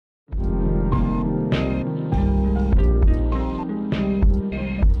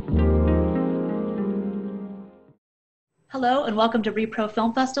Hello and welcome to rePRO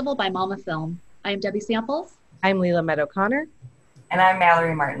Film Festival by mama.film. I am Debbie Samples. I'm Leila Meadow-Connor. And I'm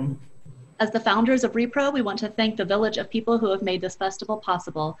Mallory Martin. As the founders of rePRO, we want to thank the village of people who have made this festival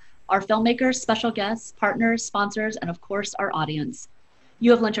possible, our filmmakers, special guests, partners, sponsors, and of course, our audience.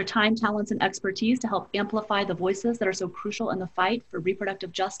 You have lent your time, talents, and expertise to help amplify the voices that are so crucial in the fight for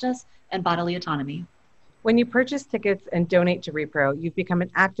reproductive justice and bodily autonomy. When you purchase tickets and donate to rePRO, you've become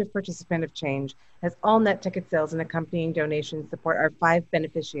an active participant of change, as all net ticket sales and accompanying donations support our 5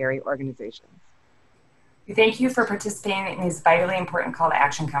 beneficiary organizations. We thank you for participating in these vitally important call to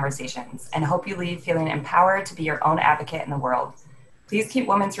action conversations and hope you leave feeling empowered to be your own advocate in the world. Please keep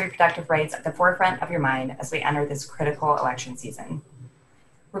women's reproductive rights at the forefront of your mind as we enter this critical election season.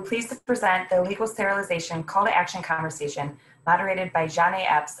 We're pleased to present the Illegal Sterilization Call to Action conversation moderated by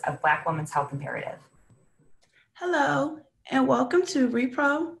Zsanai Epps of Black Women's Health Imperative. Hello, and welcome to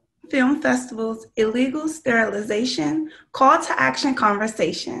rePRO Film Festival's Illegal Sterilization Call to Action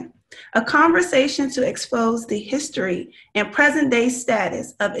conversation, a conversation to expose the history and present-day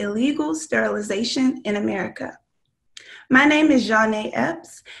status of illegal sterilization in America. My name is Zsanai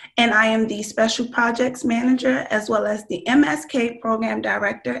Epps, and I am the Special Projects Manager as well as the MSK Program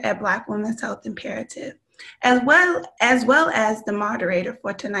Director at Black Women's Health Imperative, as well as the moderator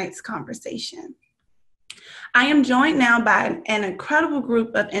for tonight's conversation. I am joined now by an incredible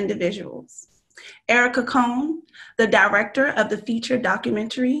group of individuals. Erika Cohn, the director of the feature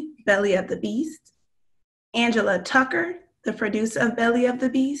documentary, Belly of the Beast. Angela Tucker, the producer of Belly of the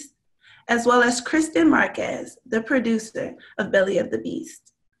Beast, as well as Christen Marquez, the producer of Belly of the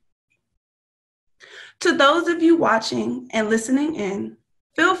Beast. To those of you watching and listening in,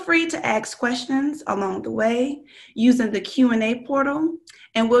 feel free to ask questions along the way using the Q&A portal,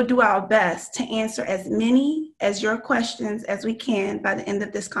 and we'll do our best to answer as many as your questions as we can by the end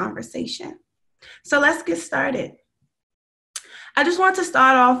of this conversation. So let's get started. I just want to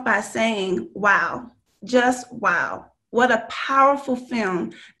start off by saying, wow, just wow. What a powerful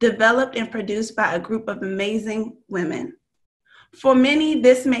film developed and produced by a group of amazing women. For many,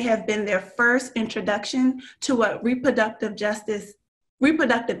 this may have been their first introduction to what reproductive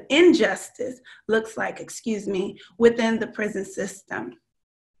injustice looks like, within the prison system.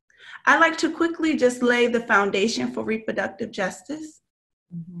 I'd like to quickly just lay the foundation for reproductive justice.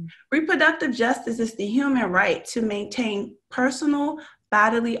 Mm-hmm. Reproductive justice is the human right to maintain personal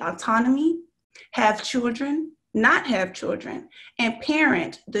bodily autonomy, have children, not have children, and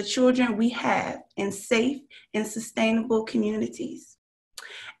parent the children we have in safe and sustainable communities.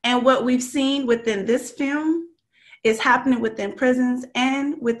 And what we've seen within this film is happening within prisons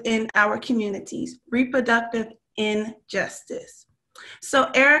and within our communities, reproductive injustice. So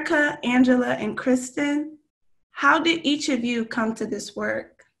Erika, Angela, and Christen, how did each of you come to this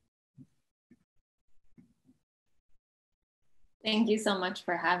work? Thank you so much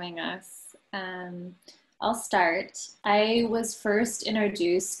for having us. I'll start. I was first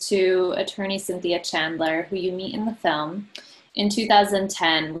introduced to attorney Cynthia Chandler, who you meet in the film, in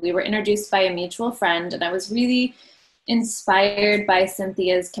 2010. We were introduced by a mutual friend, and I was really inspired by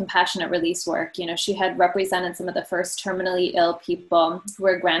Cynthia's compassionate release work. You know, she had represented some of the first terminally ill people who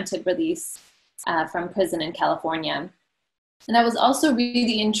were granted release from prison in California. And I was also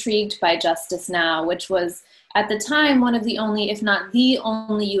really intrigued by Justice Now, which was at the time one of the only, if not the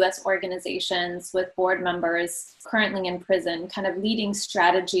only, US organizations with board members currently in prison, kind of leading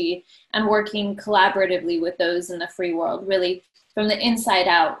strategy and working collaboratively with those in the free world, really from the inside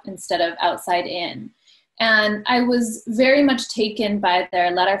out instead of outside in. And I was very much taken by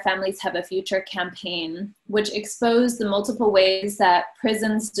their Let Our Families Have a Future campaign, which exposed the multiple ways that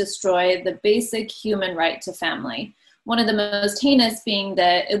prisons destroy the basic human right to family. One of the most heinous being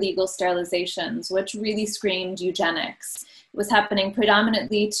the illegal sterilizations, which really screamed eugenics. It was happening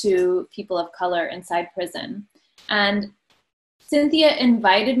predominantly to people of color inside prison. And Cynthia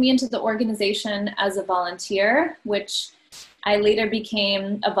invited me into the organization as a volunteer, which I later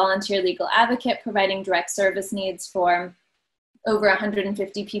became a volunteer legal advocate, providing direct service needs for over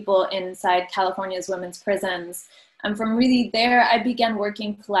 150 people inside California's women's prisons. And from really there, I began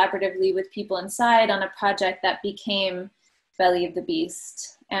working collaboratively with people inside on a project that became Belly of the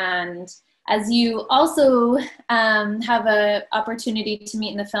Beast. And as you also have an opportunity to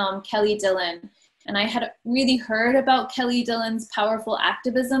meet in the film, Kelly Dillon. And I had really heard about Kelly Dillon's powerful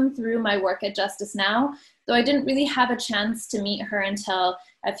activism through my work at Justice Now, though I didn't really have a chance to meet her until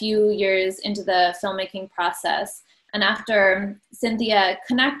a few years into the filmmaking process. And after Cynthia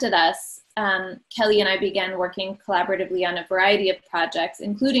connected us, Kelly and I began working collaboratively on a variety of projects,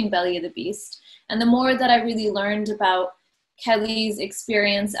 including Belly of the Beast. And the more that I really learned about Kelly's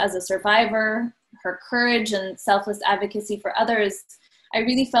experience as a survivor, her courage and selfless advocacy for others, I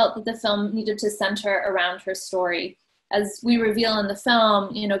really felt that the film needed to center around her story. As we reveal in the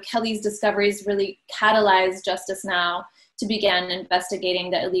film, Kelly's discoveries really catalyzed Justice Now to begin investigating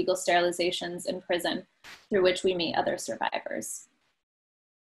the illegal sterilizations in prison, through which we meet other survivors.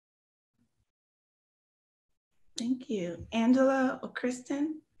 Thank you. Angela or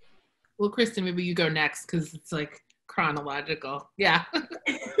Christen? Well, Christen, maybe you go next because it's like chronological. Yeah.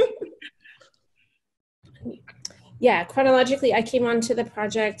 Yeah, chronologically, I came onto the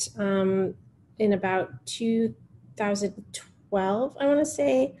project in about 2012, I want to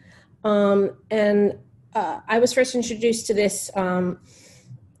say. And I was first introduced to this,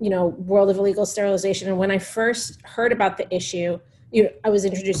 world of illegal sterilization. And when I first heard about the issue, I was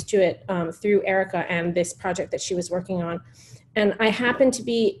introduced to it through Erika and this project that she was working on. And I happened to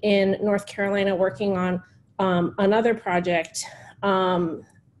be in North Carolina working on another project.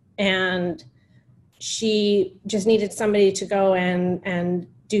 And she just needed somebody to go and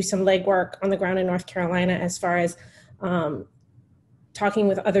do some legwork on the ground in North Carolina as far as talking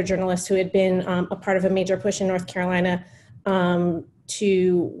with other journalists who had been a part of a major push in North Carolina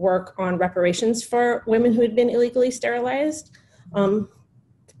to work on reparations for women who had been illegally sterilized.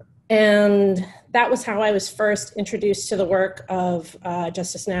 And that was how I was first introduced to the work of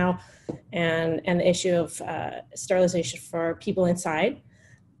Justice Now and the issue of sterilization for people inside.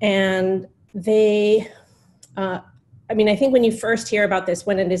 And I think when you first hear about this,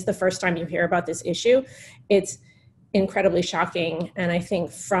 when it is the first time you hear about this issue, it's incredibly shocking. And I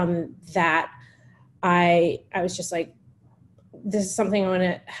think from that, I was just like, this is something I want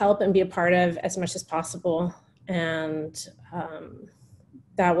to help and be a part of as much as possible. And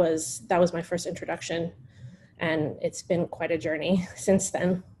that was my first introduction. And it's been quite a journey since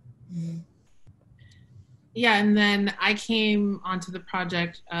then. Yeah, and then I came onto the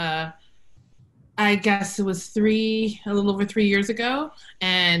project, I guess it was a little over 3 years ago.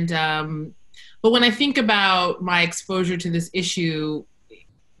 And, but when I think about my exposure to this issue,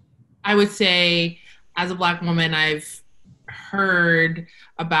 I would say as a Black woman, I've heard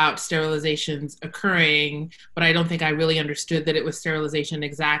about sterilizations occurring, but I don't think I really understood that it was sterilization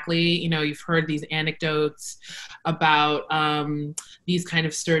exactly. You've heard these anecdotes about these kind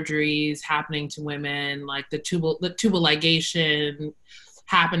of surgeries happening to women, like the tubal ligation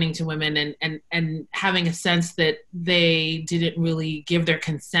happening to women, and having a sense that they didn't really give their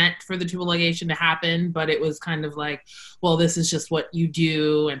consent for the tubal ligation to happen, but it was kind of like, well, this is just what you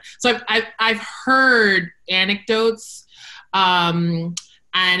do. And so I've heard anecdotes, and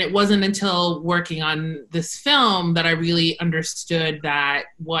it wasn't until working on this film that I really understood that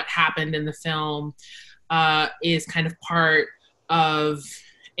what happened in the film is kind of part of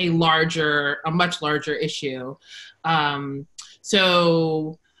a much larger issue.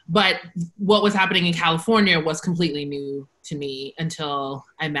 But what was happening in California was completely new to me until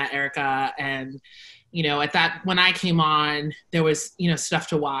I met Erika. And, when I came on, there was, stuff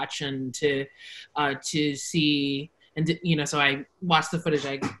to watch and to see. And, so I watched the footage.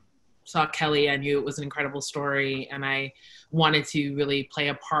 I saw Kelly. I knew it was an incredible story. And I wanted to really play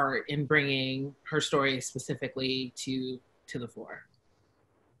a part in bringing her story specifically to the fore.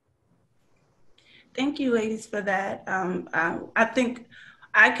 Thank you, ladies, for that. I think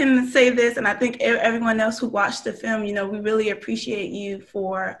I can say this, and I think everyone else who watched the film, we really appreciate you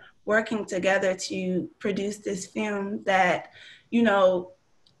for working together to produce this film that,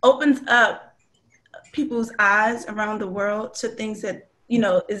 opens up people's eyes around the world to things that,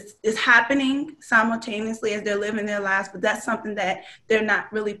 is happening simultaneously as they're living their lives, but that's something that they're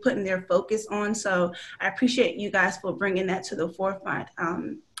not really putting their focus on. So I appreciate you guys for bringing that to the forefront.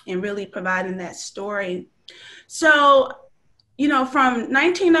 And really providing that story. So, from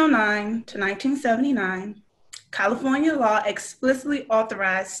 1909 to 1979, California law explicitly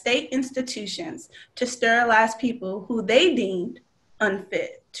authorized state institutions to sterilize people who they deemed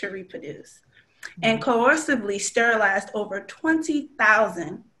unfit to reproduce, and coercively sterilized over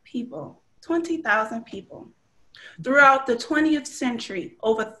 20,000 people. 20,000 people. Throughout the 20th century,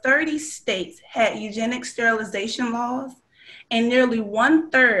 over 30 states had eugenic sterilization laws, and nearly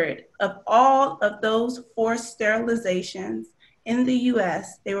 1/3 of all of those forced sterilizations in the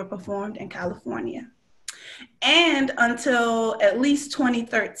US, they were performed in California. And until at least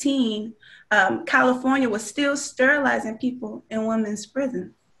 2013, California was still sterilizing people in women's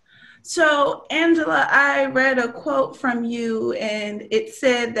prisons. So Angela, I read a quote from you, and it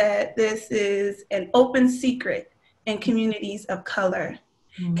said that this is an open secret in communities of color.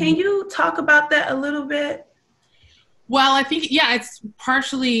 Mm-hmm. Can you talk about that a little bit? Well, I think, it's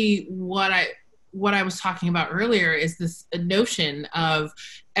partially what what I was talking about earlier is this notion of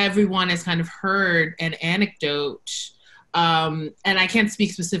everyone has kind of heard an anecdote. And I can't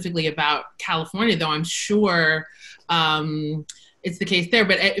speak specifically about California, though I'm sure it's the case there.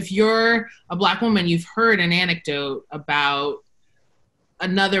 But if you're a Black woman, you've heard an anecdote about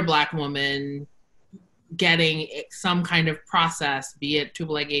another Black woman getting some kind of process, be it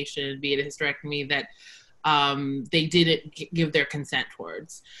tubal ligation, be it a hysterectomy, that they didn't give their consent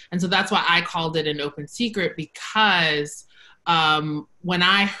towards. And so that's why I called it an open secret, because when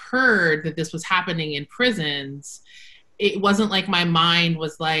I heard that this was happening in prisons, it wasn't like my mind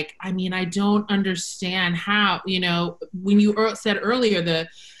was like, I mean, I don't understand how, you know, when you said earlier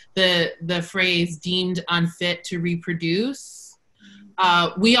the phrase deemed unfit to reproduce,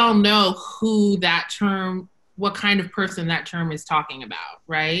 we all know who that term, what kind of person that term is talking about,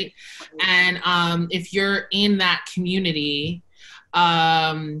 right? And if you're in that community,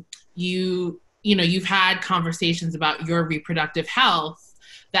 you've had conversations about your reproductive health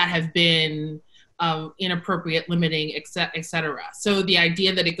that have been inappropriate, limiting, et cetera. So the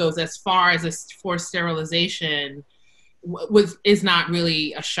idea that it goes as far as a forced sterilization is not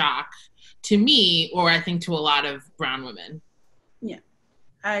really a shock to me, or I think to a lot of brown women. Yeah,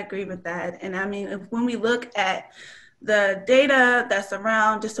 I agree with that. And I mean, when we look at the data that's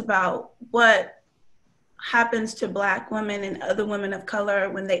around just about what happens to Black women and other women of color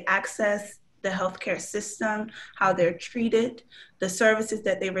when they access the healthcare system, how they're treated, the services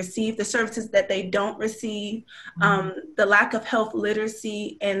that they receive, the services that they don't receive, the lack of health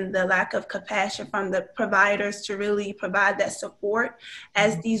literacy and the lack of compassion from the providers to really provide that support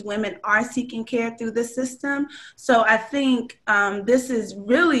as these women are seeking care through the system. So I think this is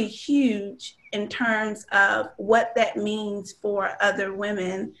really huge in terms of what that means for other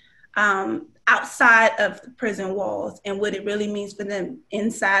women outside of the prison walls and what it really means for them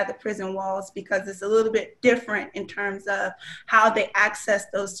inside the prison walls, because it's a little bit different in terms of how they access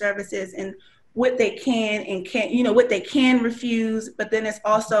those services and what they can and can't, you know, what they can refuse. But then it's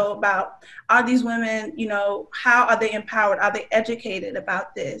also about, are these women, you know, how are they empowered? Are they educated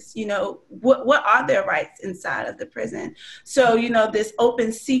about this? You know, what are their rights inside of the prison? So, you know, this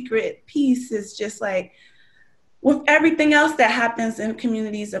open secret piece is just like, with everything else that happens in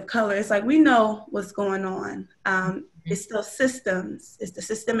communities of color, it's like we know what's going on. It's still systems, it's the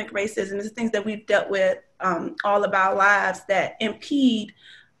systemic racism, it's the things that we've dealt with all of our lives that impede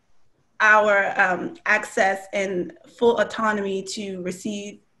our access and full autonomy to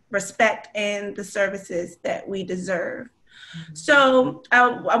receive respect and the services that we deserve. So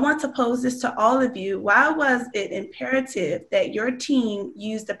I want to pose this to all of you. Why was it imperative that your team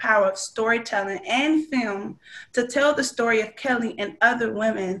use the power of storytelling and film to tell the story of Kelly and other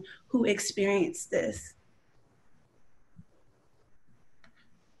women who experienced this?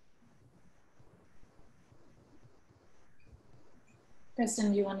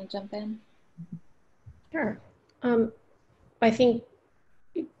 Christen, do you want to jump in? Sure. I think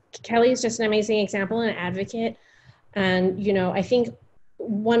Kelly is just an amazing example and an advocate. And, you know, I think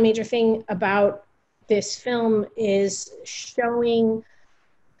one major thing about this film is showing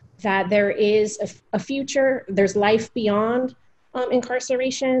that there is a future, there's life beyond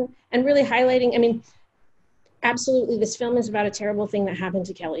incarceration, and really highlighting, I mean, absolutely, this film is about a terrible thing that happened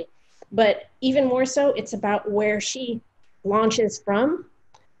to Kelly, but even more so, it's about where she launches from.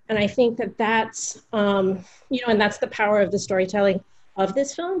 And I think that that's, you know, and that's the power of the storytelling of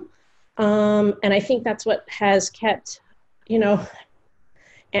this film. And I think that's what has kept, you know,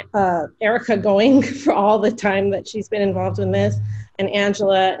 Erika going for all the time that she's been involved in this, and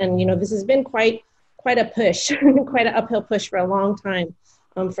Angela. And, you know, this has been quite a push, quite an uphill push for a long time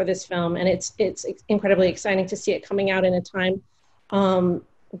for this film. And it's incredibly exciting to see it coming out in a time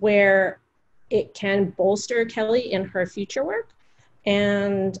where it can bolster Kelly in her future work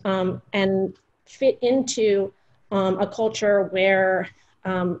and fit into a culture where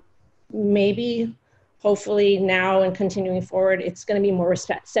maybe, hopefully now and continuing forward, it's going to be more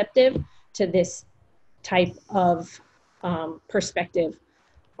receptive to this type of perspective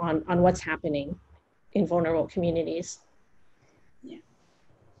on what's happening in vulnerable communities. Yeah.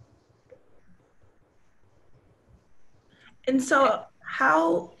 And so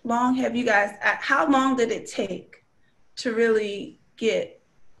how long did it take to really get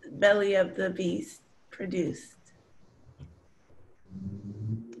Belly of the Beast produced?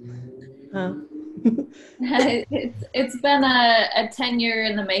 It's been a 10-year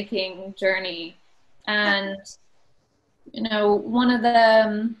in the making journey, and you know, one of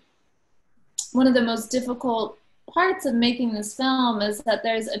the most difficult parts of making this film is that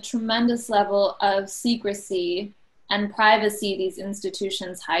there's a tremendous level of secrecy and privacy these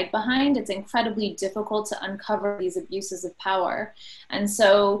institutions hide behind, it's incredibly difficult to uncover these abuses of power. And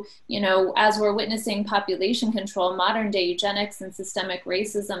so, you know, as we're witnessing population control, modern day eugenics and systemic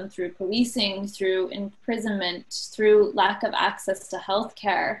racism through policing, through imprisonment, through lack of access to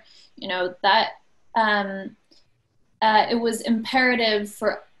healthcare, you know, that it was imperative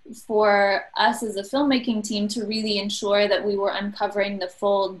for us as a filmmaking team to really ensure that we were uncovering the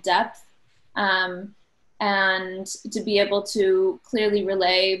full depth and to be able to clearly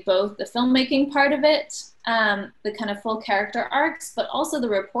relay both the filmmaking part of it, the kind of full character arcs, but also the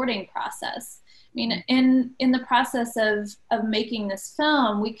reporting process. I mean, in the process of making this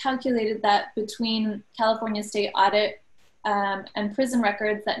film, we calculated that between California State Audit and prison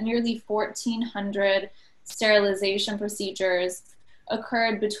records, that nearly 1,400 sterilization procedures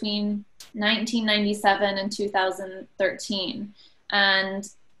occurred between 1997 and 2013. And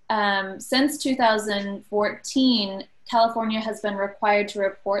since 2014, California has been required to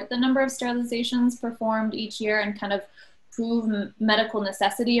report the number of sterilizations performed each year and kind of prove medical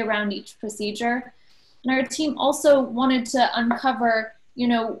necessity around each procedure. And our team also wanted to uncover, you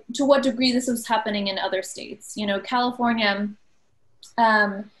know, to what degree this was happening in other states. You know, California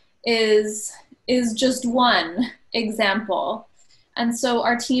is just one example. And so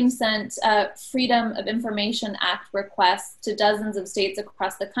our team sent Freedom of Information Act requests to dozens of states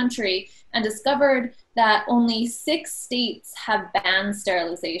across the country and discovered that only 6 states have banned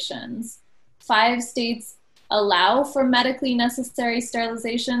sterilizations. 5 states allow for medically necessary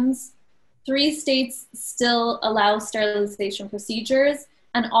sterilizations. 3 states still allow sterilization procedures,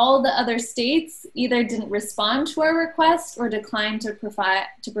 and all the other states either didn't respond to our request or declined to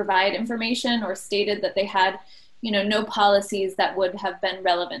provide information, or stated that they had, you know, no policies that would have been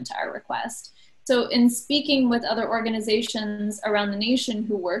relevant to our request. So in speaking with other organizations around the nation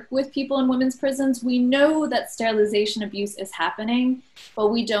who work with people in women's prisons, we know that sterilization abuse is happening, but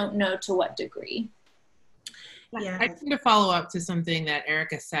we don't know to what degree. Yeah. I think to follow up to something that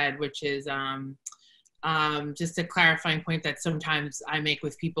Erika said, which is just a clarifying point that sometimes I make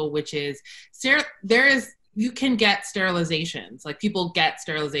with people, which is you can get sterilizations. Like, people get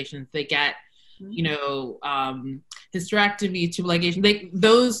sterilizations. They get, you know, hysterectomy, tube ligation,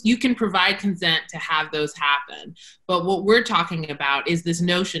 those, you can provide consent to have those happen. But what we're talking about is this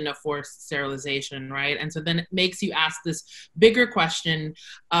notion of forced sterilization, right? And so then it makes you ask this bigger question,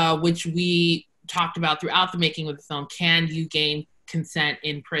 which we talked about throughout the making of the film: can you gain consent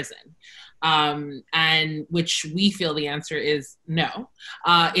in prison? And which we feel the answer is no,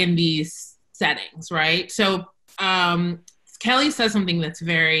 in these settings, right? So Kelly says something that's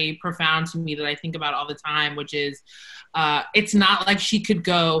very profound to me that I think about all the time, which is it's not like she could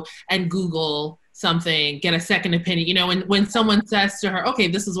go and Google something, get a second opinion. You know, when someone says to her, okay,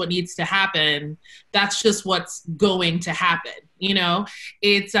 this is what needs to happen, that's just what's going to happen. You know,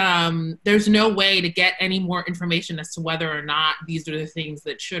 it's there's no way to get any more information as to whether or not these are the things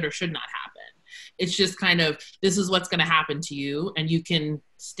that should or should not happen. It's just kind of, this is what's going to happen to you, and you can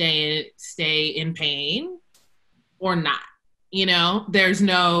stay in pain or not. You know, there's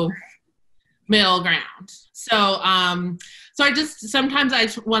no middle ground. So, so sometimes I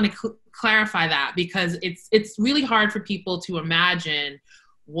just want to clarify that, because it's really hard for people to imagine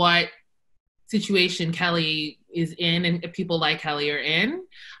what situation Kelly is in and people like Kelly are in.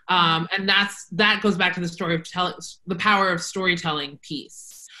 And that goes back to the story of the power of storytelling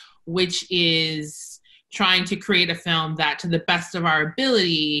piece, which is trying to create a film that, to the best of our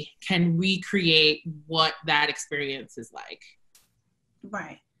ability, can recreate what that experience is like.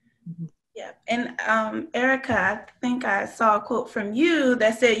 Right. Yeah. And Erika, I think I saw a quote from you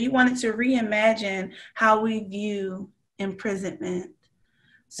that said you wanted to reimagine how we view imprisonment.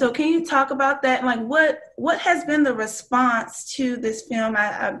 So can you talk about that? Like, what has been the response to this film?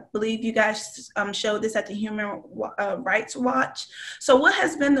 I believe you guys showed this at the Human Rights Watch. So what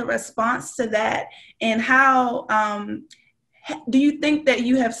has been the response to that, and how do you think that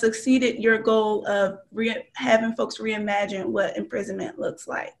you have succeeded your goal of having folks reimagine what imprisonment looks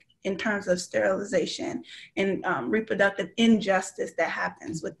like in terms of sterilization and reproductive injustice that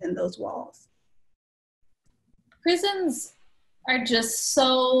happens within those walls? Prisons are just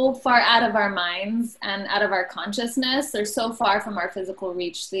so far out of our minds and out of our consciousness. They're so far from our physical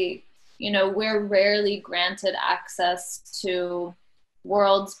reach. We're rarely granted access to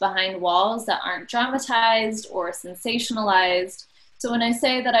worlds behind walls that aren't dramatized or sensationalized. So when I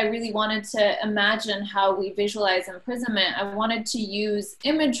say that I really wanted to imagine how we visualize imprisonment, I wanted to use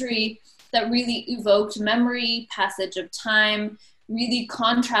imagery that really evoked memory, passage of time, really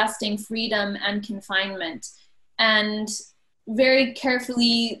contrasting freedom and confinement, and very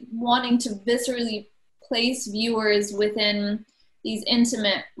carefully wanting to viscerally place viewers within these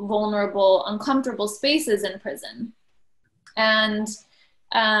intimate, vulnerable, uncomfortable spaces in prison. And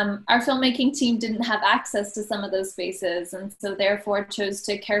our filmmaking team didn't have access to some of those spaces, and so therefore chose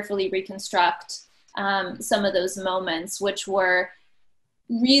to carefully reconstruct some of those moments, which were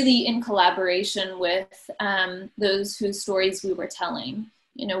really in collaboration with those whose stories we were telling.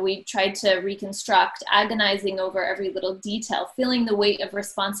 You know, we tried to reconstruct, agonizing over every little detail, feeling the weight of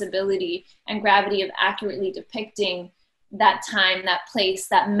responsibility and gravity of accurately depicting that time, that place,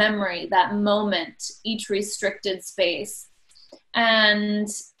 that memory, that moment, each restricted space. And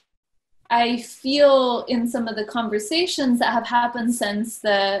I feel in some of the conversations that have happened since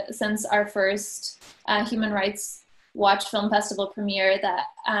our first Human Rights Watch Film Festival premiere that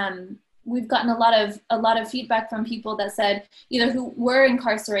we've gotten a lot of feedback from people that said, either who were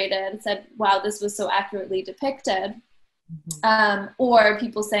incarcerated, said, wow, this was so accurately depicted, or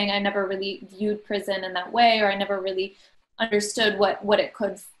people saying, I never really viewed prison in that way, or I never really understood what it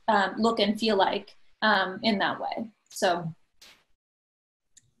could look and feel like in that way. So.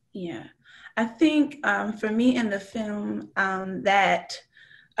 Yeah, I think for me in the film, that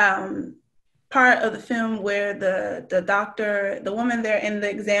part of the film where the doctor, the woman there in the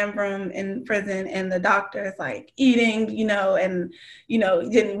exam room in prison, and the doctor is like eating, and,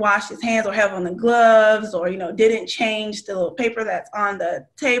 didn't wash his hands or have on the gloves, or, didn't change the little paper that's on the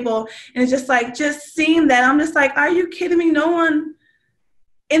table. And it's just like, just seeing that, I'm just like, are you kidding me? No one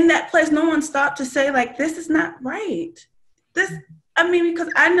in that place, no one stopped to say, like, this is not right.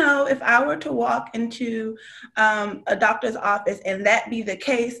 Because I know if I were to walk into a doctor's office and that be the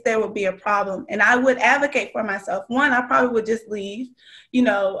case, there would be a problem. And I would advocate for myself. One, I probably would just leave.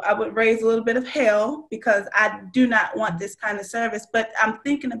 I would raise a little bit of hell because I do not want this kind of service. But I'm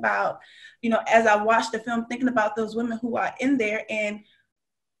thinking about, as I watch the film, thinking about those women who are in there, and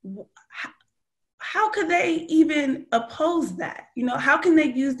how could they even oppose that? How can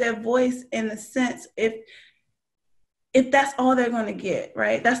they use their voice in the sense if that's all they're going to get,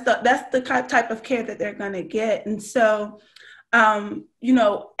 right? That's the type of care that they're going to get. And so,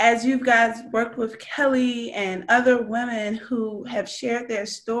 as you guys worked with Kelly and other women who have shared their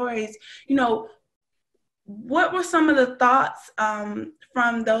stories, what were some of the thoughts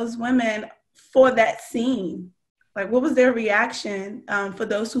from those women for that scene? Like, what was their reaction for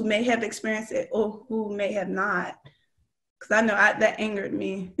those who may have experienced it or who may have not? Because I know that angered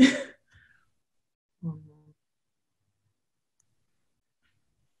me.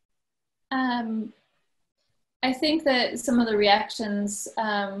 I think that some of the reactions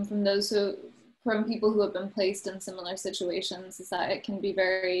from people who have been placed in similar situations is that it can be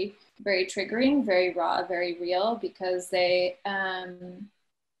very, very triggering, very raw, very real, because the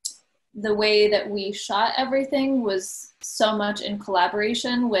way that we shot everything was so much in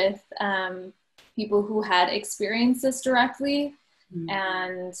collaboration with people who had experienced this directly.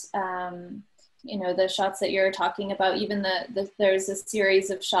 And the shots that you're talking about, even there's a series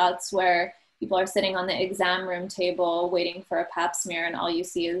of shots where people are sitting on the exam room table waiting for a pap smear, and all you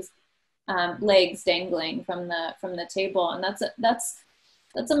see is legs dangling from the table. And that's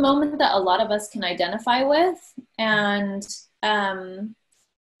a moment that a lot of us can identify with, and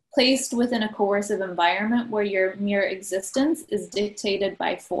placed within a coercive environment where your mere existence is dictated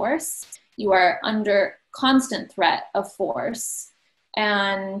by force. You are under constant threat of force.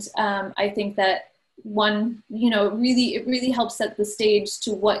 And I think that it really helps set the stage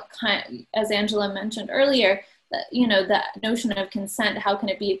to what kind, as Angela mentioned earlier, that, that notion of consent, how can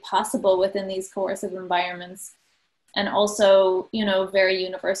it be possible within these coercive environments? And also, very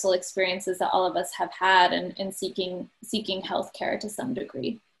universal experiences that all of us have had in seeking healthcare to some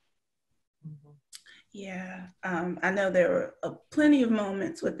degree. Yeah, I know there were plenty of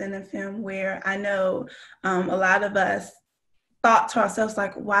moments within the film where I know a lot of us thought to ourselves,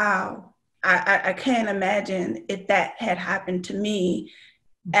 like, wow, I can't imagine if that had happened to me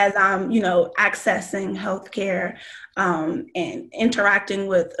as I'm, accessing healthcare and interacting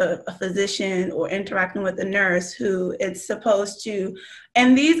with a physician or interacting with a nurse who is supposed to,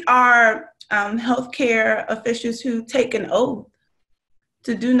 and these are healthcare officials who take an oath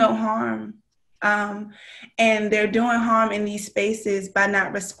to do no harm. And they're doing harm in these spaces by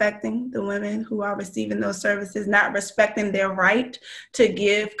not respecting the women who are receiving those services, not respecting their right to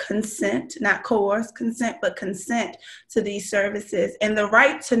give consent, not coerce consent, but consent to these services. And the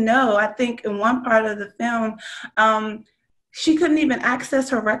right to know, I think in one part of the film, she couldn't even access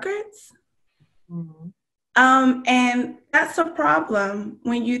her records. And that's a problem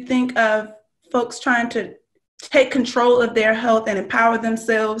when you think of folks trying to take control of their health and empower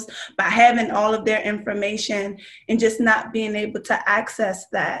themselves by having all of their information and just not being able to access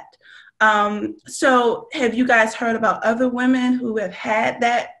that. So have you guys heard about other women who have had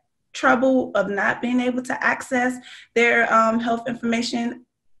that trouble of not being able to access their health information,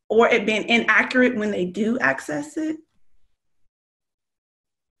 or it being inaccurate when they do access it?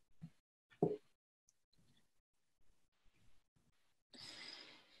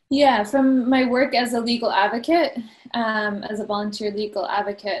 Yeah, from my work as a legal advocate, as a volunteer legal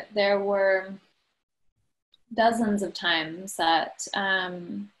advocate, there were dozens of times that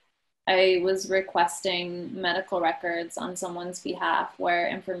I was requesting medical records on someone's behalf where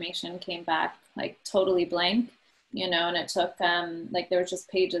information came back like totally blank, you know, and it took like there was just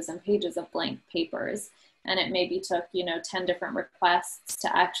pages and pages of blank papers, and it maybe took, you know, 10 different requests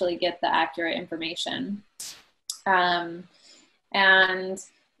to actually get the accurate information. And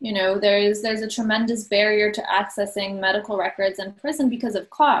you know, there's a tremendous barrier to accessing medical records in prison because of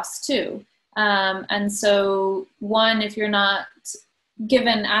cost too. And so one, if you're not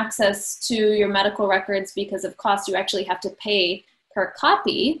given access to your medical records because of cost, you actually have to pay per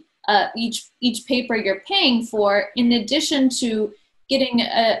copy. Each paper you're paying for, in addition to getting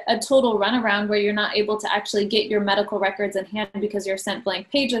a total runaround where you're not able to actually get your medical records in hand because you're sent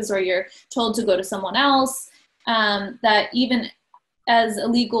blank pages or you're told to go to someone else, that even as a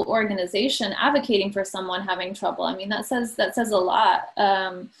legal organization advocating for someone having trouble, I mean, that says a lot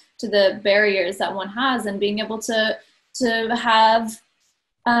to the barriers that one has, and being able to have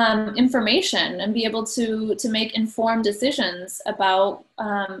information and be able to make informed decisions about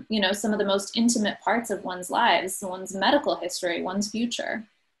you know, some of the most intimate parts of one's lives, one's medical history, one's future.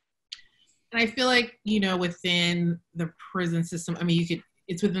 And I feel like, you know, within the prison system, I mean,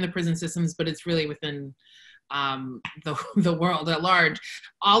 it's within the prison systems, but it's really within the world at large.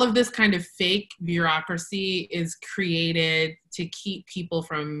 All of this kind of fake bureaucracy is created to keep people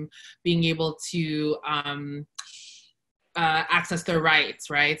from being able to access their rights,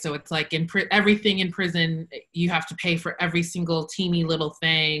 right? So it's like everything in prison, you have to pay for every single teeny little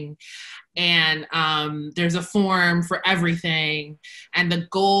thing. And there's a form for everything. And the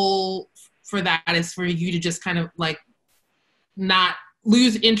goal for that is for you to just kind of like not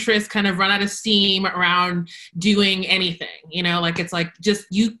lose interest, kind of run out of steam around doing anything, you know, like it's like just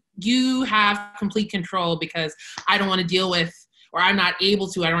you have complete control because I don't want to deal with, or I'm not able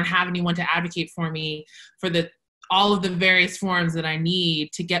to, I don't have anyone to advocate for me for all of the various forms that I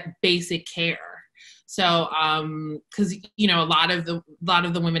need to get basic care. So, cause you know, a lot of the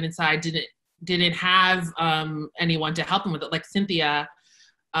women inside didn't have anyone to help them with it. Like Cynthia,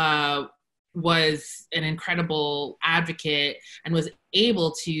 was an incredible advocate and was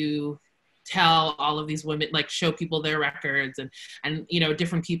able to tell all of these women, like show people their records, and you know,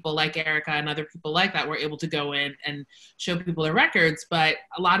 different people like Erika and other people like that were able to go in and show people their records. But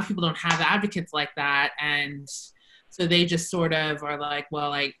a lot of people don't have advocates like that, and so they just sort of are like, well,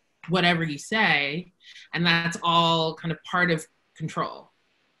 like whatever you say, and that's all kind of part of control.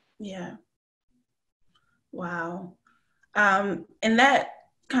 Yeah. Wow. And that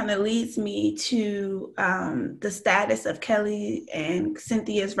kind of leads me to the status of Kelly and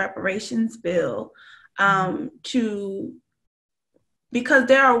Cynthia's reparations bill, because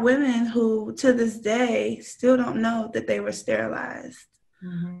there are women who to this day still don't know that they were sterilized.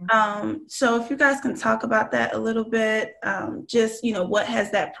 Mm-hmm. So if you guys can talk about that a little bit, just, you know, what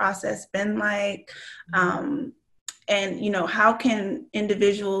has that process been like? And, you know, how can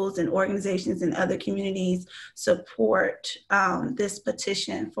individuals and organizations and other communities support this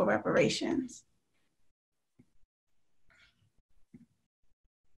petition for reparations?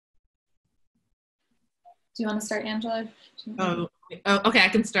 Do you want to start, Angela? Oh, okay, I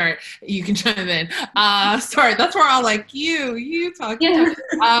can start. You can chime in. Sorry, that's where I'll like you talk. Yeah.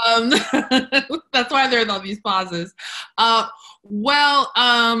 That's why there's all these pauses.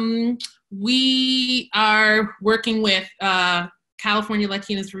 We are working with California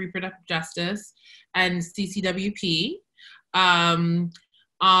Latinas for Reproductive Justice and CCWP. And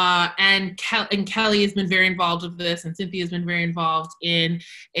Kelly has been very involved with this, and Cynthia has been very involved in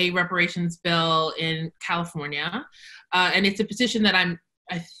a reparations bill in California. And it's a petition that I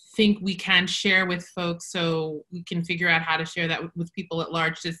think we can share with folks, so we can figure out how to share that with people at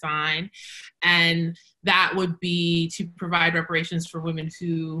large to sign. And that would be to provide reparations for women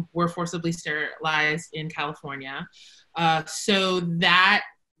who were forcibly sterilized in California. So that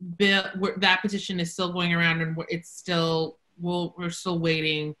bill, that petition is still going around, and we're still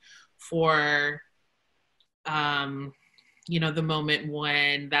waiting for you know, the moment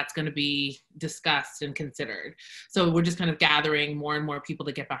when that's going to be discussed and considered. So we're just kind of gathering more and more people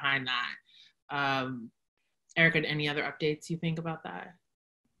to get behind that. Erika, any other updates you think about that?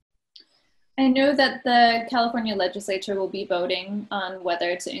 I know that the California legislature will be voting on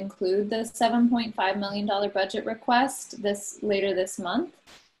whether to include the $7.5 million budget request later this month.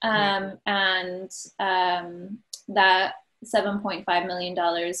 That $7.5 million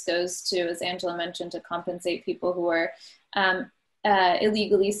goes to, as Angela mentioned, to compensate people who were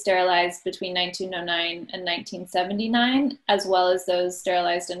illegally sterilized between 1909 and 1979, as well as those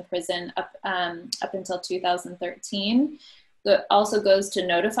sterilized in prison up until 2013. It also goes to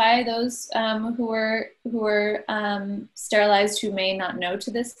notify those who were sterilized who may not know to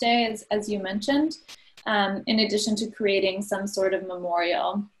this day, as you mentioned, in addition to creating some sort of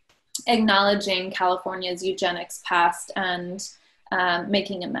memorial acknowledging California's eugenics past and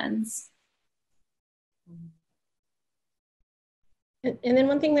making amends. And then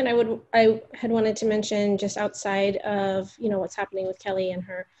one thing that I had wanted to mention, just outside of what's happening with Kelly and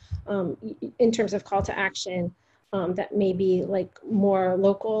her, in terms of call to action, that may be like more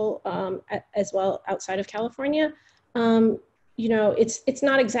local as well outside of California. It's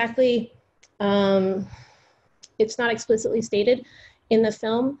not exactly, it's not explicitly stated in the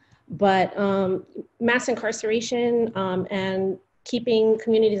film, but mass incarceration and keeping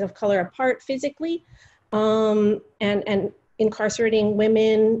communities of color apart physically, and incarcerating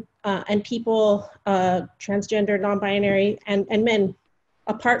women and people, transgender, non-binary, and men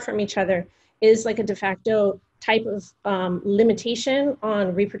apart from each other is like a de facto type of limitation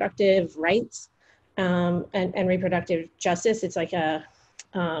on reproductive rights and reproductive justice. It's like a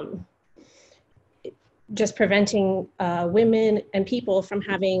just preventing women and people from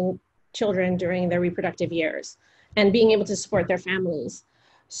having children during their reproductive years and being able to support their families.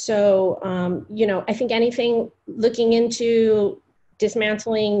 So, I think anything looking into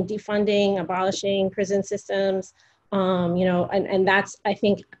dismantling, defunding, abolishing prison systems, and that's, I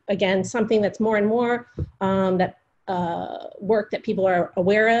think, again, something that's more and more work that people are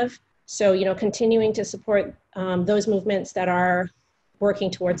aware of. So, continuing to support those movements that are working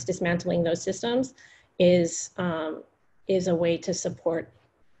towards dismantling those systems is a way to support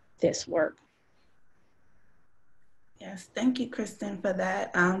this work. Yes, thank you, Christen, for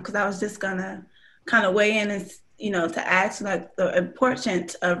that. Because I was just gonna kind of weigh in and, to ask like the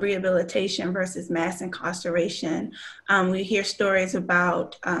importance of rehabilitation versus mass incarceration. We hear stories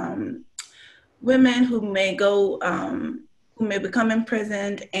about women who may go, who may become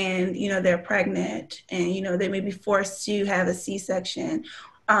imprisoned and, they're pregnant and, they may be forced to have a C-section.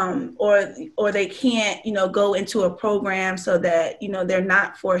 Or they can't, go into a program so that, they're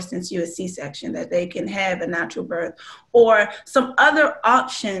not forced into a C-section, that they can have a natural birth, or some other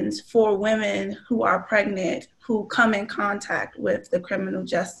options for women who are pregnant, who come in contact with the criminal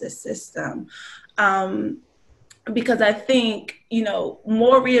justice system. Because I think,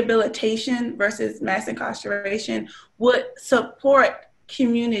 more rehabilitation versus mass incarceration would support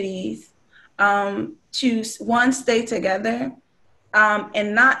communities to, one, stay together,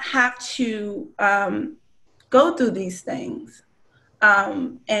 and not have to go through these things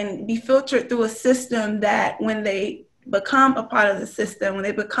and be filtered through a system that when they become a part of the system, when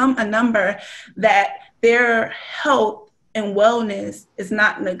they become a number, that their health and wellness is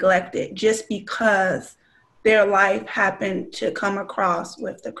not neglected just because their life happened to come across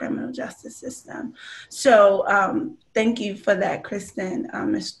with the criminal justice system. So thank you for that, Christen,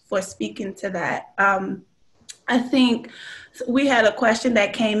 for speaking to that. I think we had a question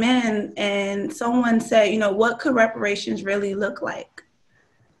that came in and someone said, what could reparations really look like?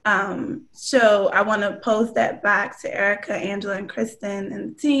 So I want to pose that back to Erika, Angela, and Christen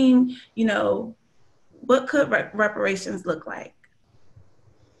and the team. What could reparations look like?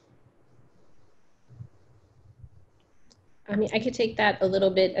 I mean, I could take that a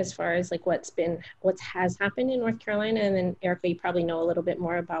little bit as far as like what has happened in North Carolina, and then Erika, you probably know a little bit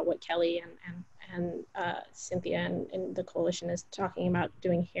more about what Kelly and Cynthia and the coalition is talking about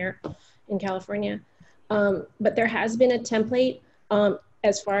doing here in California. But there has been a template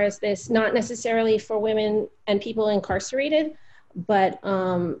as far as this, not necessarily for women and people incarcerated, but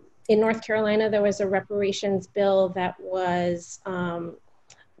in North Carolina, there was a reparations bill that was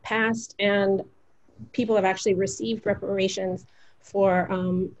passed, and people have actually received reparations for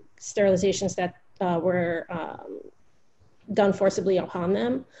sterilizations that were done forcibly upon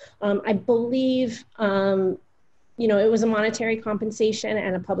them. I believe, it was a monetary compensation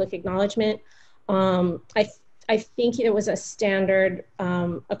and a public acknowledgement. I think it was a standard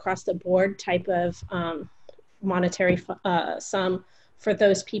across the board type of monetary sum for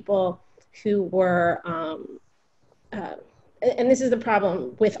those people who were, and this is the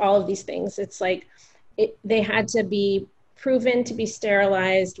problem with all of these things. It's like, they had to be proven to be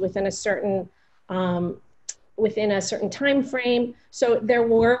sterilized within a certain within a certain time frame. So there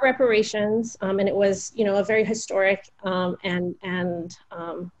were reparations, and it was, you know, a very historic and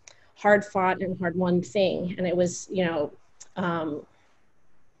hard fought and hard won thing. And it was, you know,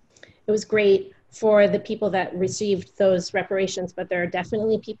 it was great for the people that received those reparations, but there are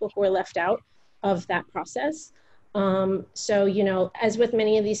definitely people who were left out of that process. So, you know, as with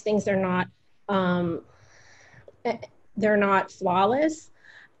many of these things, they're not flawless.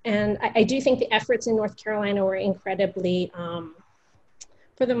 And I do think the efforts in North Carolina were incredibly,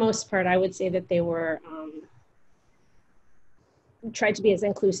 for the most part, I would say that they were tried to be as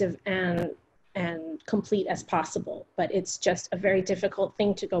inclusive and complete as possible. But it's just a very difficult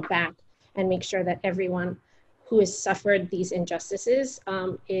thing to go back and make sure that everyone who has suffered these injustices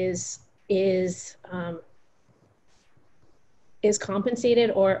is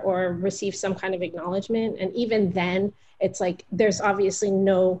compensated or receives some kind of acknowledgement. And even then, it's like there's obviously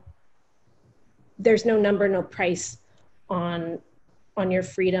no number, no price on your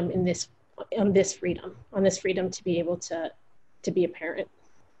freedom on this freedom to be able to be a parent.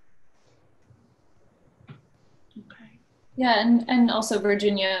 Okay. Yeah, and also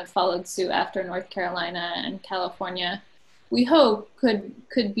Virginia followed suit after North Carolina, and California, we hope,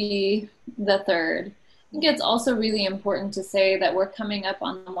 could be the third. I think it's also really important to say that we're coming up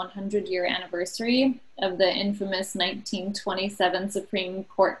on the 100-year anniversary of the infamous 1927 Supreme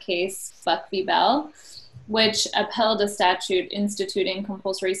Court case, Buck v. Bell, which upheld a statute instituting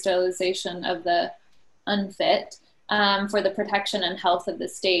compulsory sterilization of the unfit for the protection and health of the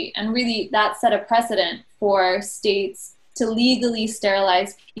state. And really, that set a precedent for states to legally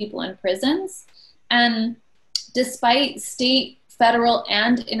sterilize people in prisons. And despite state, federal,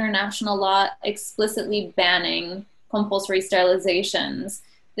 and international law explicitly banning compulsory sterilizations,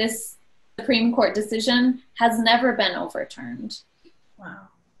 this Supreme Court decision has never been overturned. Wow.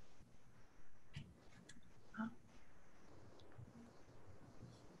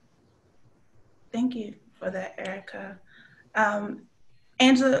 Thank you for that, Erika.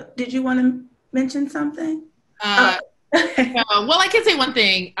 Angela, did you want to mention something? Well, I can say one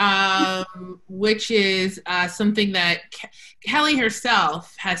thing, which is something that Kelly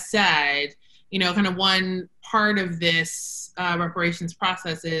herself has said, you know, kind of one part of this reparations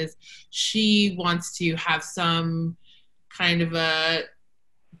process is she wants to have some kind of a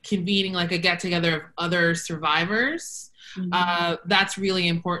convening, like a get together of other survivors. Mm-hmm. That's really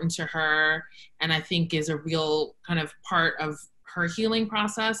important to her, and I think is a real kind of part of her healing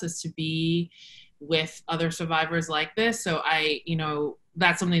process is to be with other survivors like this. So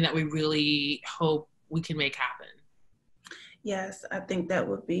that's something that we really hope we can make happen. Yes, I think that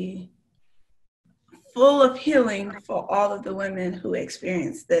would be full of healing for all of the women who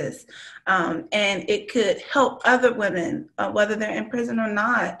experience this. And it could help other women, whether they're in prison or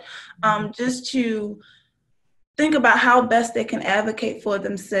not, just to think about how best they can advocate for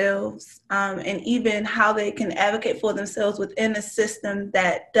themselves, and even how they can advocate for themselves within a system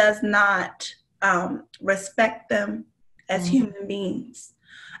that does not respect them as human beings.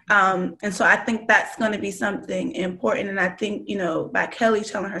 And so I think that's going to be something important. And I think, you know, by Kelly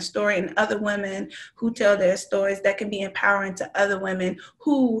telling her story and other women who tell their stories, that can be empowering to other women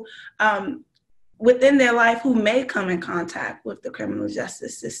who, within their life, who may come in contact with the criminal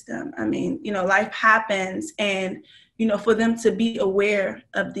justice system. I mean, you know, life happens, and, you know, for them to be aware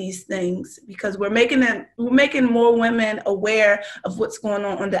of these things, because we're making more women aware of what's going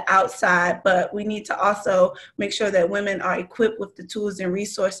on the outside, but we need to also make sure that women are equipped with the tools and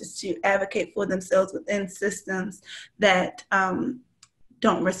resources to advocate for themselves within systems that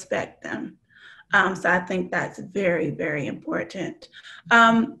don't respect them. So I think that's very, very important.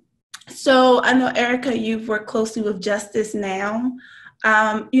 So I know, Erika, you've worked closely with Justice Now.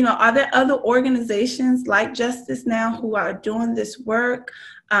 You know, are there other organizations like Justice Now who are doing this work?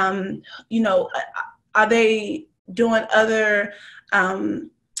 You know, are they doing other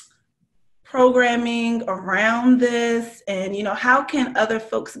programming around this? And, you know, how can other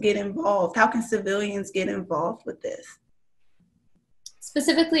folks get involved? How can civilians get involved with this?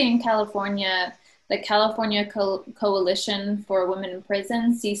 Specifically in California, the California Coalition for Women in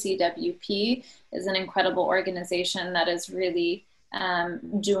Prison, CCWP, is an incredible organization that is really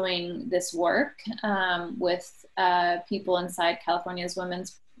doing this work with people inside California's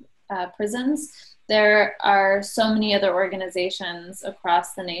women's prisons. There are so many other organizations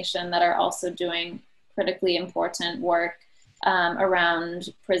across the nation that are also doing critically important work around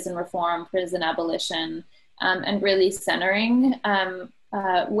prison reform, prison abolition, and really centering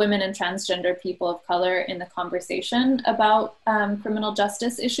women and transgender people of color in the conversation about criminal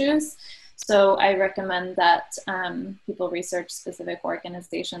justice issues. So I recommend that people research specific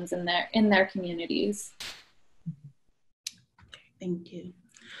organizations in their communities. Thank you.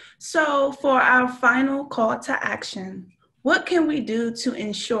 So for our final call to action, what can we do to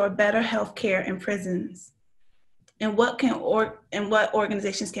ensure better healthcare in prisons? And what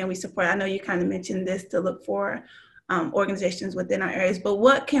organizations can we support? I know you kind of mentioned this, to look for organizations within our areas, but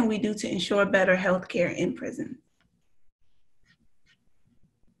what can we do to ensure better healthcare in prison?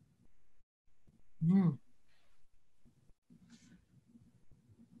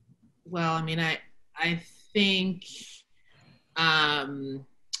 Well, I mean, I think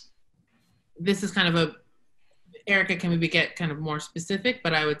this is kind of a, Erika can maybe get kind of more specific,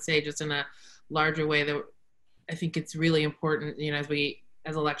 but I would say just in a larger way that I think it's really important, you know,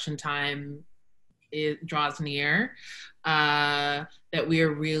 as election time draws near, that we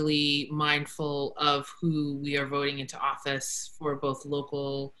are really mindful of who we are voting into office for both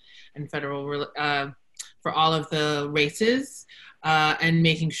local and federal, for all of the races, and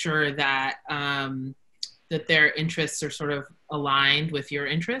making sure that that their interests are sort of aligned with your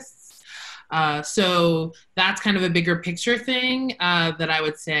interests. So that's kind of a bigger picture thing that I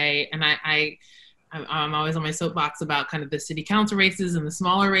would say, and I'm always on my soapbox about kind of the city council races and the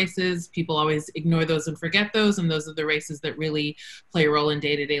smaller races. People always ignore those and forget those, and those are the races that really play a role in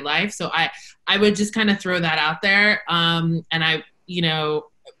day-to-day life. So I would just kind of throw that out there. And you know,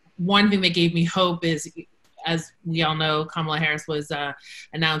 one thing that gave me hope is, as we all know, Kamala Harris was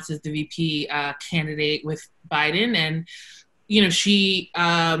announced as the VP candidate with Biden, and you know, she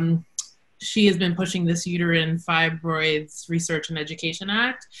has been pushing this Uterine Fibroids Research and Education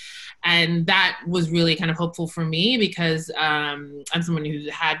Act. And that was really kind of hopeful for me because I'm someone who's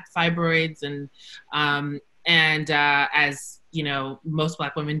had fibroids and as you know, most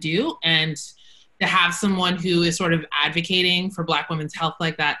Black women do, and to have someone who is sort of advocating for Black women's health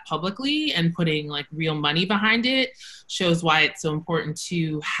like that publicly and putting like real money behind it shows why it's so important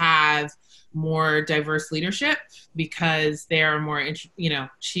to have more diverse leadership, because they are more, you know,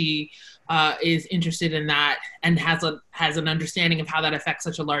 she is interested in that and has an understanding of how that affects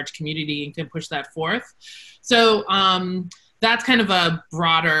such a large community and can push that forth. So that's kind of a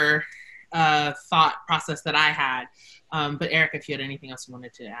broader thought process that I had. But Erika, if you had anything else you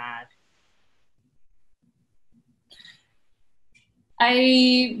wanted to add.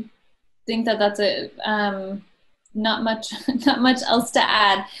 I think that that's it. Not much else to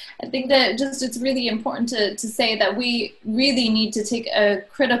add. I think that just it's really important to say that we really need to take a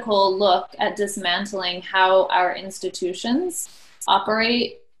critical look at dismantling how our institutions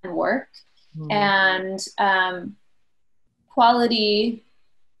operate and work, and quality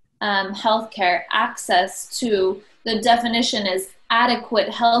healthcare access to, the definition is adequate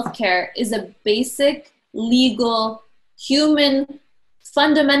healthcare, is a basic legal human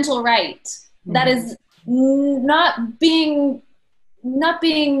fundamental right that is not being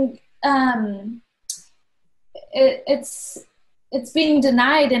it's being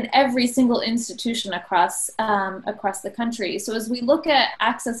denied in every single institution across the country. So as we look at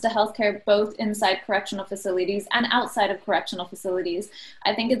access to healthcare both inside correctional facilities and outside of correctional facilities,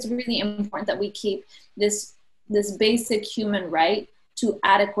 I think it's really important that we keep this basic human right to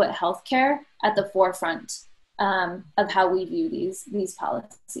adequate healthcare at the forefront of how we view these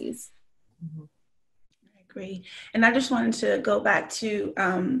policies. Agree. And I just wanted to go back to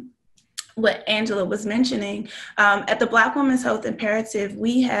what Angela was mentioning. At the Black Women's Health Imperative,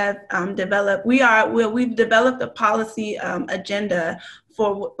 we have we've developed a policy agenda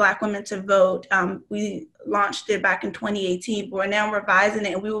for Black women to vote. We launched it back in 2018, but we're now revising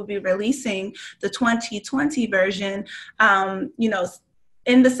it, and we will be releasing the 2020 version,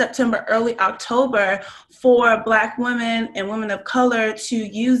 in the September, early October, for Black women and women of color to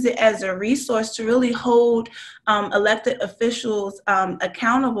use it as a resource to really hold elected officials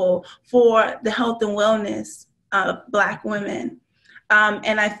accountable for the health and wellness of Black women.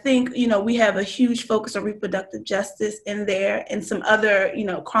 And I think, we have a huge focus on reproductive justice in there and some other,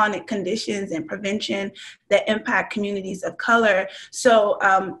 chronic conditions and prevention that impact communities of color. So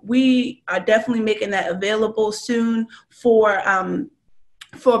we are definitely making that available soon for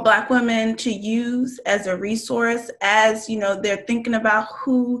Black women to use as a resource as, they're thinking about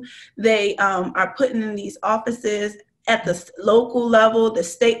who they are putting in these offices at the local level, the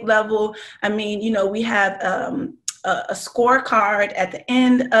state level. I mean, we have a scorecard at the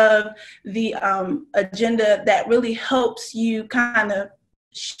end of the agenda that really helps you kind of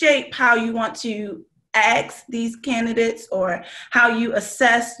shape how you want to ask these candidates or how you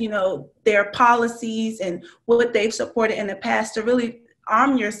assess, their policies and what they've supported in the past, to really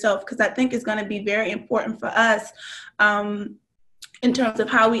arm yourself, because I think it's going to be very important for us in terms of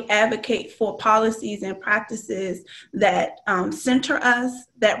how we advocate for policies and practices that center us,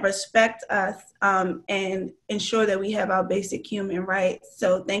 that respect us, and ensure that we have our basic human rights.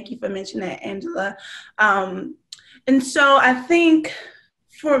 So thank you for mentioning that, Angela. And so I think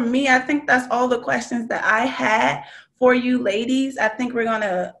for me, I think that's all the questions that I had for you ladies. I think we're going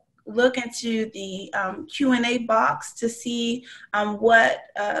to look into the Q&A box to see what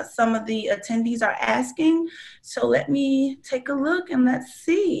some of the attendees are asking. So let me take a look and let's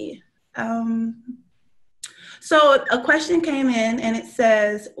see. So a question came in and it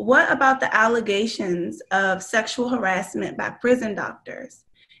says, what about the allegations of sexual harassment by prison doctors?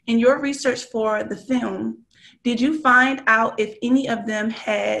 In your research for the film, did you find out if any of them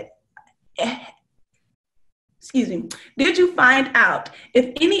had, did you find out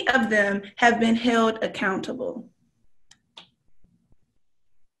if any of them have been held accountable?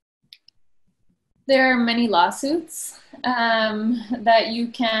 There are many lawsuits that you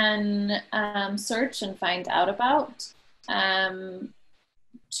can search and find out about.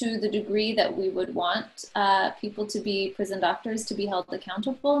 To the degree that we would want people to be prison doctors to be held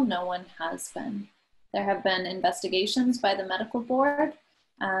accountable, no one has been. There have been investigations by the medical board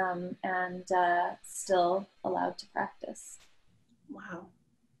and still allowed to practice. Wow.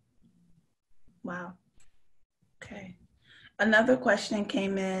 Wow. Okay. Another question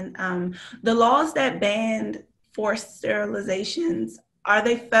came in. The laws that banned forced sterilizations, are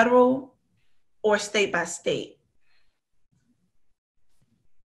they federal or state by state?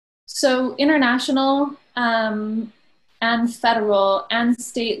 So international and federal and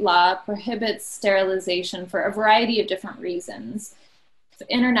state law prohibits sterilization for a variety of different reasons.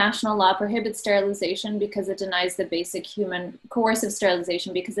 International law prohibits sterilization because it denies the basic coercive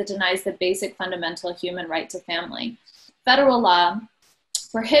sterilization because it denies the basic fundamental human right to family. Federal law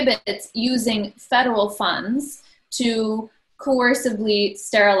prohibits using federal funds to coercively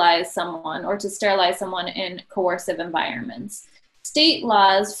sterilize someone or to sterilize someone in coercive environments. State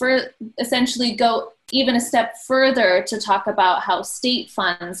laws essentially go even a step further to talk about how state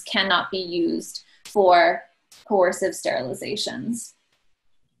funds cannot be used for coercive sterilizations.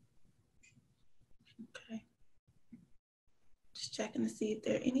 Okay. Just checking to see if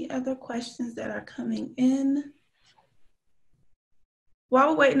there are any other questions that are coming in.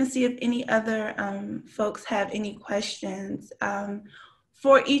 While we're waiting to see if any other folks have any questions,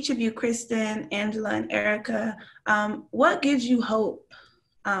 for each of you, Christen, Angela, and Erika, what gives you hope?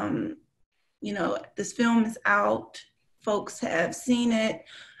 You know, this film is out, folks have seen it.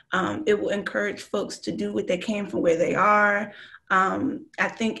 It will encourage folks to do what they can from where they are. I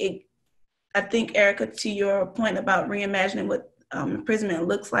think Erika, to your point about reimagining what imprisonment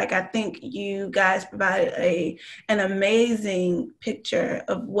looks like, I think you guys provided an amazing picture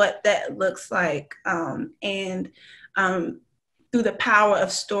of what that looks like, and through the power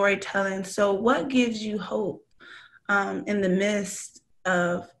of storytelling. So what gives you hope in the midst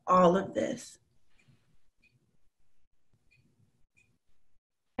of all of this?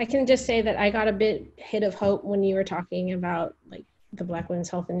 I can just say that I got a hit of hope when you were talking about like the Black Women's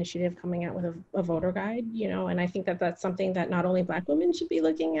Health Initiative coming out with a voter guide, you know, and I think that that's something that not only Black women should be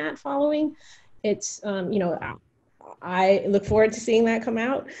looking at following. It's, you know, I look forward to seeing that come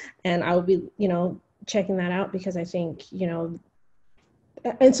out, and I will be, you know, checking that out because I think, you know,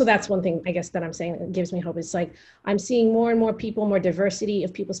 and so that's one thing I guess that I'm saying that gives me hope. It's like I'm seeing more and more people, more diversity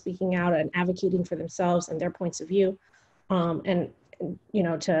of people speaking out and advocating for themselves and their points of view. And you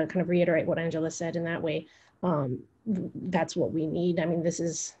know, to kind of reiterate what Angela said in that way, that's what we need. I mean, this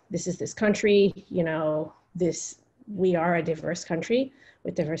is this country, you know, we are a diverse country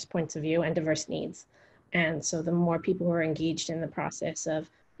with diverse points of view and diverse needs. And so the more people who are engaged in the process of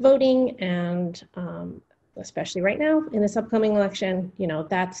voting and especially right now in this upcoming election, you know,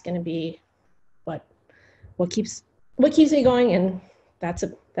 that's going to be what keeps me going, and that's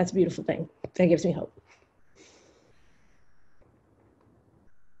a beautiful thing. That gives me hope.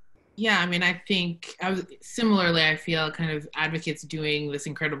 Yeah, I mean, I think similarly, I feel kind of advocates doing this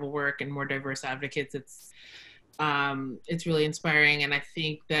incredible work and more diverse advocates. It's really inspiring, and I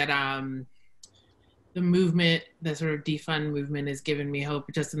think that the movement, the sort of defund movement, has given me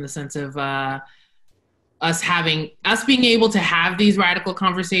hope, just in the sense of us being able to have these radical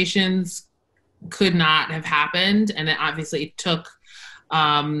conversations could not have happened, and obviously it took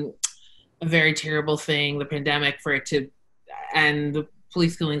a very terrible thing, the pandemic, for it to, and the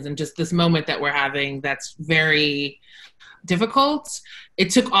police killings, and just this moment that we're having that's very difficult. It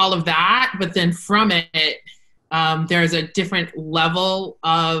took all of that, but then from it, there's a different level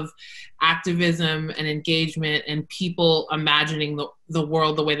of activism and engagement and people imagining the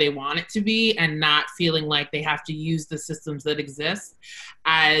world the way they want it to be and not feeling like they have to use the systems that exist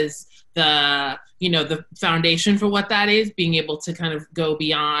as the foundation for what that is, being able to kind of go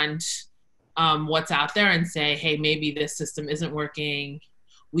beyond what's out there and say, hey, maybe this system isn't working.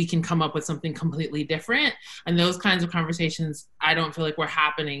 We can come up with something completely different. And those kinds of conversations, I don't feel like we're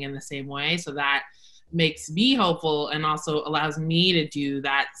happening in the same way. So that makes me hopeful and also allows me to do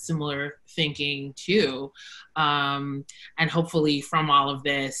that similar thinking too. And hopefully from all of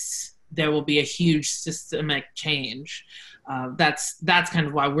this, there will be a huge systemic change. That's kind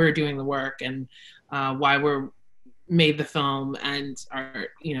of why we're doing the work and why we're made the film and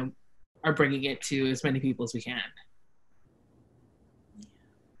are bringing it to as many people as we can.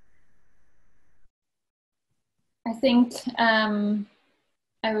 I think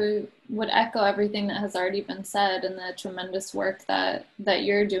I would echo everything that has already been said, and the tremendous work that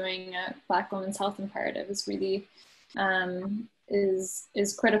you're doing at Black Women's Health Imperative is really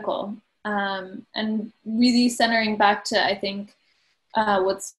is critical, and really centering back to, I think,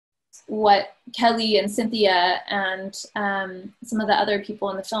 what Kelly and Cynthia and some of the other people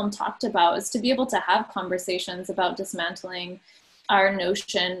in the film talked about, is to be able to have conversations about dismantling our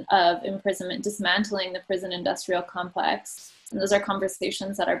notion of imprisonment, dismantling the prison industrial complex. And those are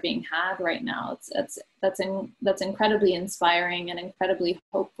conversations that are being had right now. That's incredibly inspiring and incredibly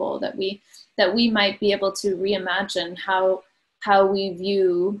hopeful that we might be able to reimagine how we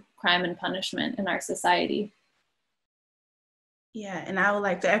view crime and punishment in our society. Yeah, and I would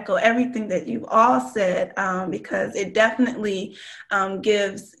like to echo everything that you all said, because it definitely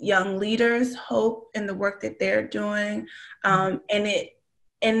gives young leaders hope in the work that they're doing, and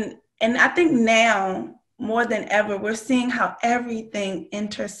I think now more than ever we're seeing how everything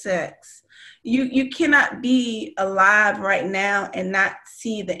intersects. You cannot be alive right now and not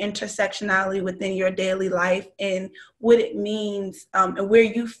see the intersectionality within your daily life and what it means, and where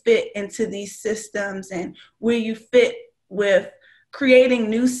you fit into these systems and where you fit with creating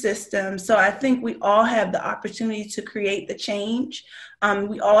new systems. So I think we all have the opportunity to create the change.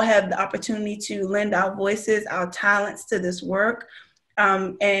 We all have the opportunity to lend our voices, our talents to this work.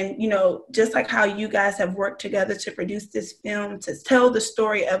 And, just like how you guys have worked together to produce this film, to tell the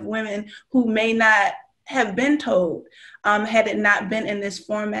story of women who may not have been told had it not been in this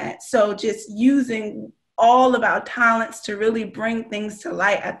format. So just using all of our talents to really bring things to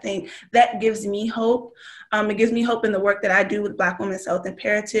light, I think that gives me hope. It gives me hope in the work that I do with Black Women's Health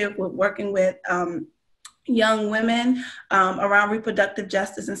Imperative, with working with young women around reproductive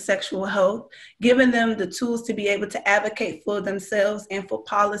justice and sexual health, giving them the tools to be able to advocate for themselves and for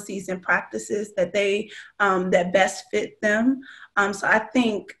policies and practices that that best fit them. So I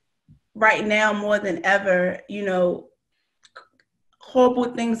think right now more than ever,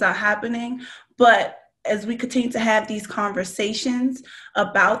 horrible things are happening, but as we continue to have these conversations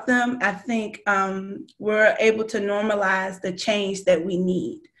about them, I think we're able to normalize the change that we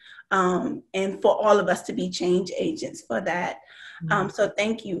need, and for all of us to be change agents for that. So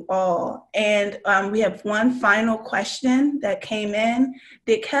thank you all. And we have one final question that came in.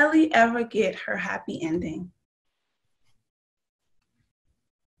 Did Kelly ever get her happy ending?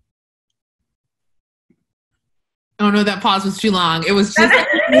 Oh no, that pause was too long. It was just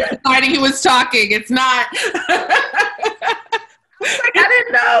deciding he was talking. It's not. I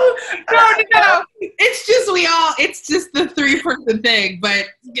didn't know. No. It's just the 3-person thing. But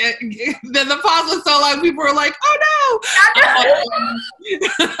then the pause was so long, people were like, oh no.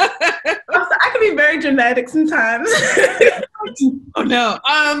 I can be very dramatic sometimes. Oh no.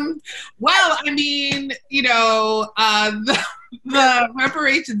 Well, I mean, the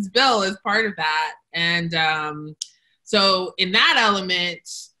reparations bill is part of that. And so in that element,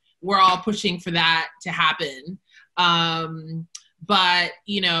 we're all pushing for that to happen. But,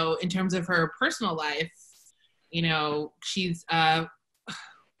 in terms of her personal life, she's,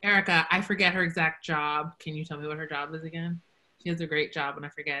 Erika, I forget her exact job. Can you tell me what her job is again? She has a great job and I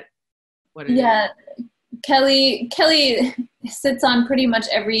forget what it is. Yeah, Kelly sits on pretty much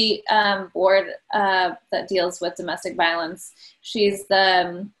every board that deals with domestic violence. She's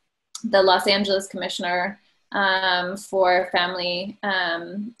the Los Angeles Commissioner for Family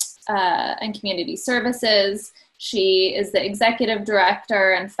and Community Services. She is the executive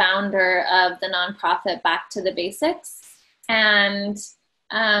director and founder of the nonprofit Back to the Basics. And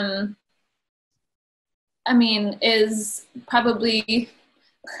is probably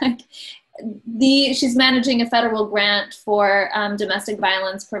she's managing a federal grant for domestic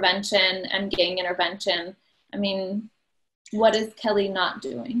violence prevention and gang intervention. What is Kelly not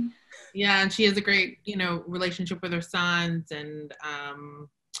doing? Yeah, and she has a great, relationship with her sons, and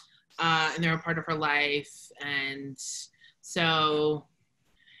they're a part of her life. And so,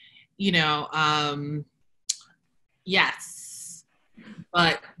 yes,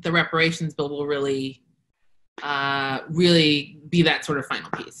 but the reparations bill will really be that sort of final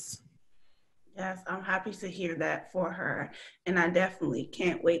piece. Yes, I'm happy to hear that for her. And I definitely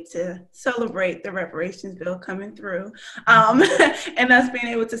can't wait to celebrate the reparations bill coming through and us being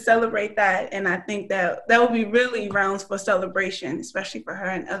able to celebrate that. And I think that will be really grounds for celebration, especially for her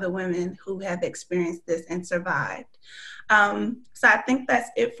and other women who have experienced this and survived. So I think that's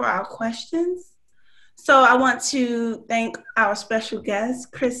it for our questions. So I want to thank our special guests,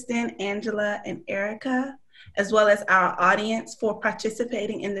 Christen, Angela, and Erika, as well as our audience for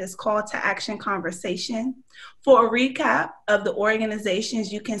participating in this call to action conversation. For a recap of the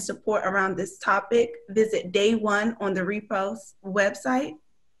organizations you can support around this topic, visit Day One on the rePRO website.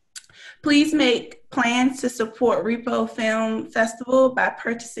 Please make plans to support rePRO Film Festival by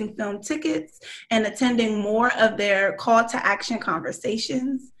purchasing film tickets and attending more of their call to action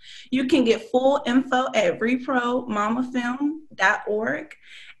conversations. You can get full info at repromamafilm.org.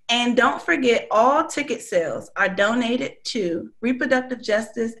 And don't forget, all ticket sales are donated to reproductive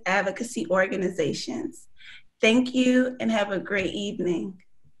justice advocacy organizations. Thank you and have a great evening.